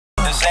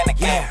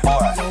Yeah,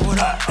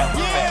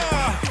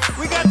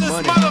 we got this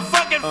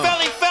motherfucking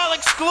Philly Fell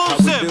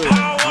exclusive.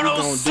 Power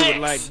 106.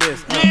 Like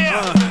this.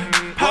 Yeah,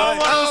 Power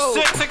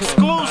 106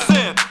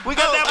 exclusive. We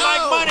got that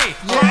mic money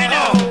right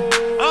now.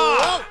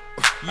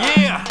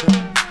 Yeah,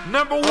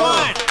 number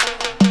one.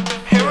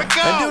 Here we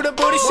go. Do the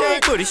booty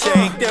shake, the booty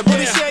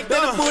shake,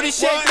 then the booty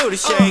shake, the booty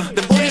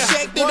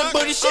shake, then the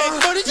booty shake,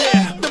 the booty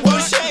shake, the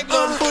booty shake,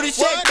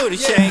 the booty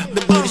shake,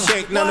 the booty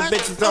shake. Now the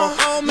bitches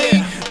on me,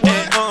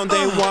 and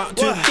they want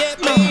to get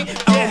me.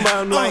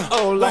 I'm like,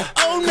 oh no,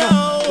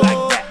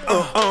 like that,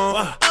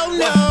 oh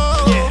no.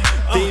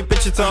 These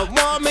bitches don't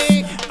want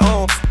me,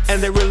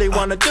 and they really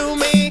wanna do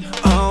me,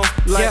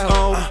 like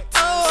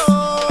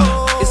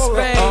it's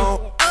fake.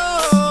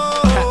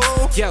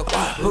 Yo,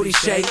 booty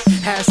shake,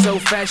 hair so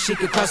fast she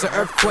could cause an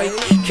earthquake.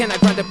 Can I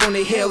grind up on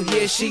the hill?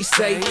 Yeah, she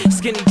say.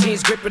 Skinny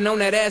jeans gripping on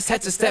that ass,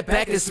 had to step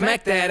back and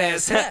smack that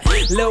ass.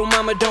 Little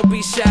mama, don't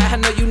be shy. I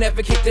know you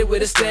never kicked it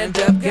with a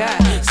stand-up guy.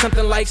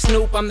 Something like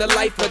Snoop, I'm the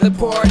life of the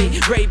party.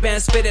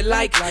 Ray-Ban spit it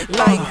like.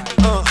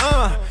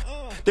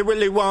 They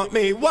really want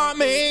me,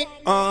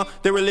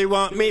 they really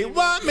want me.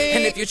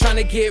 And if you're trying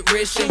to get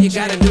rich, then you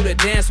gotta do the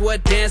dance.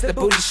 What dance? The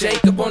booty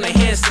shake up on the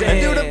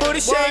handstand. Do the booty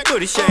shake, the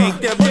booty shake,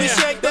 the booty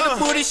shake, the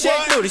booty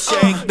shake, the booty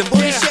shake,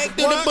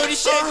 the booty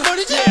shake,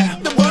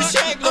 the booty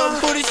shake, the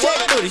booty shake,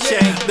 the booty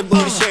shake, the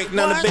booty shake.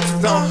 Now the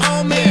bitches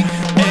on me,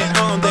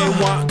 and they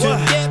want to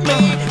get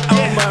me.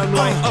 I'm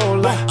like, oh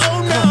no,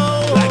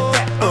 like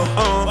that,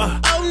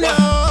 oh no.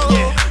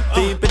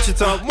 These bitches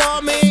don't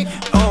want me,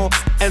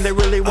 and they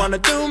really wanna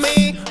do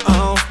me,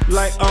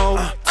 like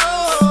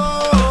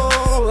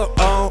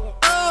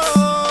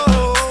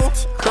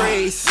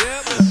crazy.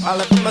 All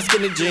up in my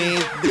skinny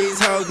jeans, these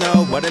hoes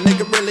know what a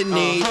nigga really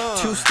need.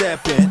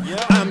 Two-stepping,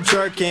 I'm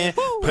jerking,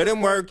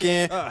 putting work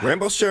in,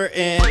 rainbow shirt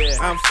in.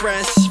 I'm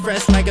fresh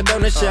like a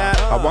donut shop.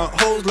 I want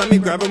hoes, let me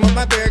grab them with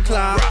my bear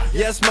claw.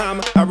 Yes,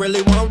 mama, I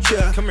really want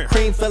ya.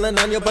 Cream filling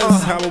on your butt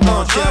is how I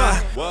want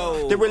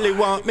ya. They really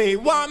want me,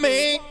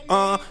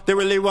 they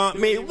really want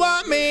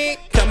me.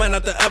 Coming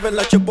out the oven,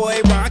 let your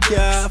boy rock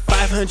ya.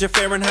 500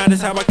 Fahrenheit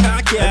is how I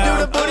cock ya.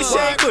 Do the booty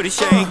shake, the booty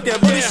shake, the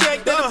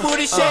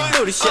booty shake, the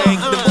booty shake,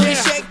 the booty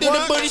shake, the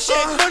booty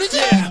shake,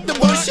 the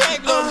booty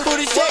shake, the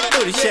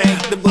booty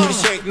shake, the booty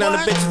shake. Now the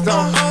bitches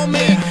on me,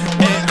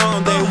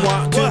 and they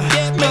want to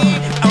get me.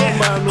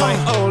 I'm like,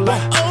 oh no,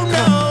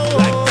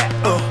 like that,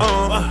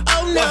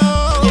 oh no.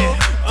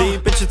 These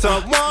bitches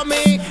don't want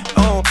me,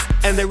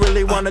 and they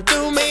really wanna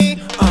do me,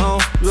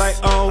 like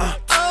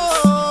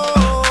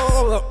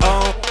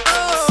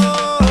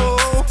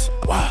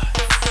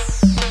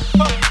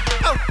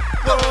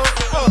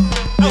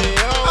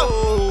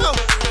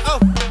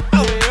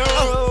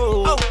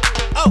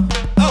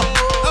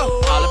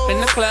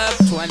Club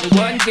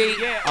 21 deep,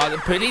 all the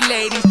pretty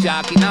ladies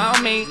jogging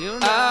on me.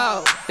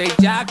 Oh, they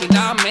jogging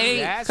on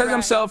me, cause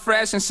I'm so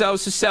fresh and so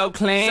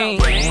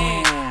clean.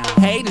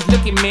 Haters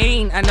looking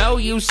mean, I know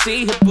you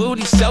see her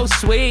booty so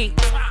sweet.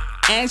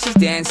 And she's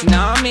dancing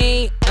on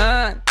me,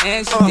 and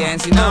she's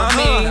dancing on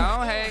me.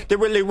 They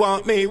really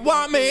want me,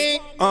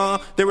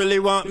 they really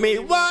want me.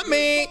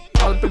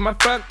 All up in my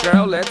front,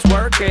 girl, let's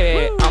work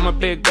it. I'm a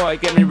big boy,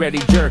 get me ready,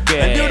 jerk it.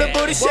 And do the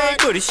booty shake,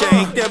 the booty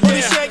shake, the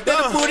booty shake, the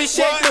booty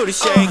shake, the booty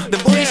shake, the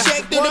booty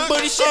shake,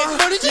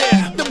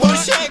 the booty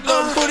shake, the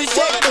booty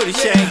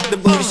shake, the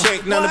booty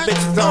shake. Now the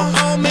bitches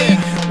on me,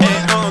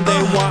 and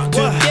they want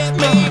to get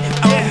me.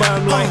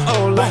 I'm like,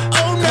 oh no,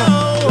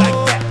 like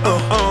that,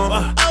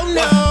 oh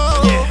no.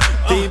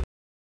 These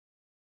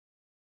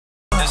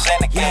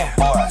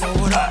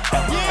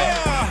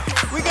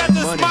we got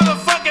this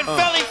motherfucking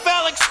Philly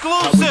Fell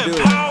exclusive.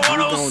 Power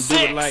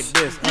 106. like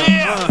this.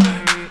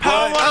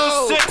 Power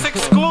 106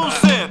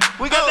 exclusive.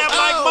 We got that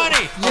mic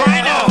money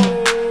right now.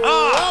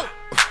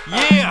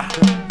 Yeah,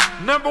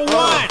 number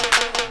one.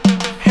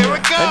 Here we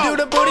go. Do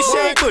the booty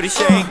shake, the booty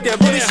shake, the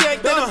booty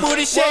shake, the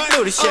booty shake, the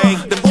booty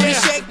shake, the booty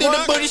shake, the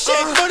booty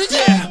shake,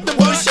 the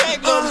booty shake,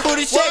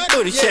 the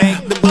booty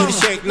shake, the booty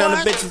shake. Now the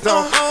bitches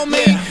on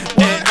me,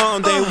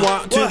 and they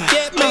want to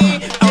get me.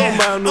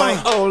 I'm like,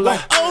 oh no,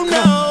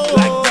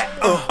 like that,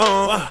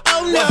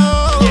 oh no.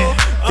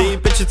 These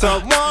bitches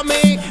don't want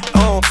me,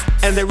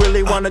 and they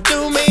really wanna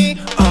do me,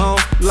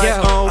 like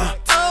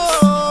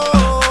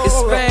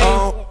it's fake.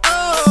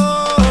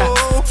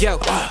 Yo,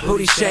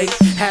 booty shake,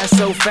 hair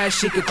so fast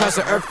she could cause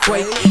an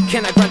earthquake.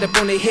 Can I grind up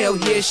on the hill?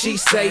 Yeah, she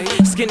say.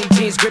 Skinny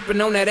jeans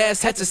gripping on that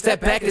ass, had to step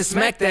back and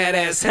smack that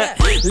ass.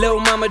 Little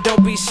mama,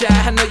 don't be shy.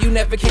 I know you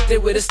never kicked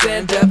it with a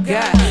stand-up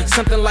guy.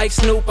 Something like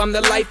Snoop, I'm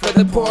the life of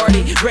the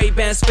party.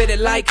 Ray-Ban spit it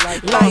like.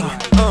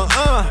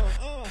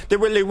 They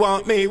really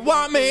want me,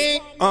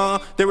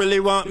 they really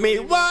want me.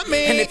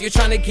 And if you're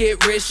trying to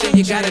get rich, then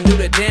you gotta do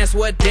the dance.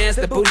 What dance?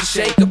 The booty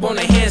shake up on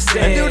the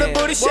handstand. Do the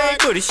booty shake,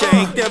 the booty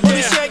shake, the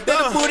booty shake, the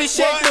booty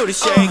shake, the booty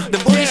shake, the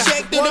booty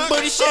shake, the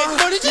booty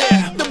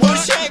shake, the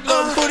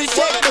booty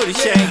shake, the booty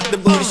shake, the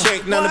booty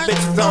shake. Now the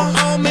bitches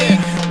on me,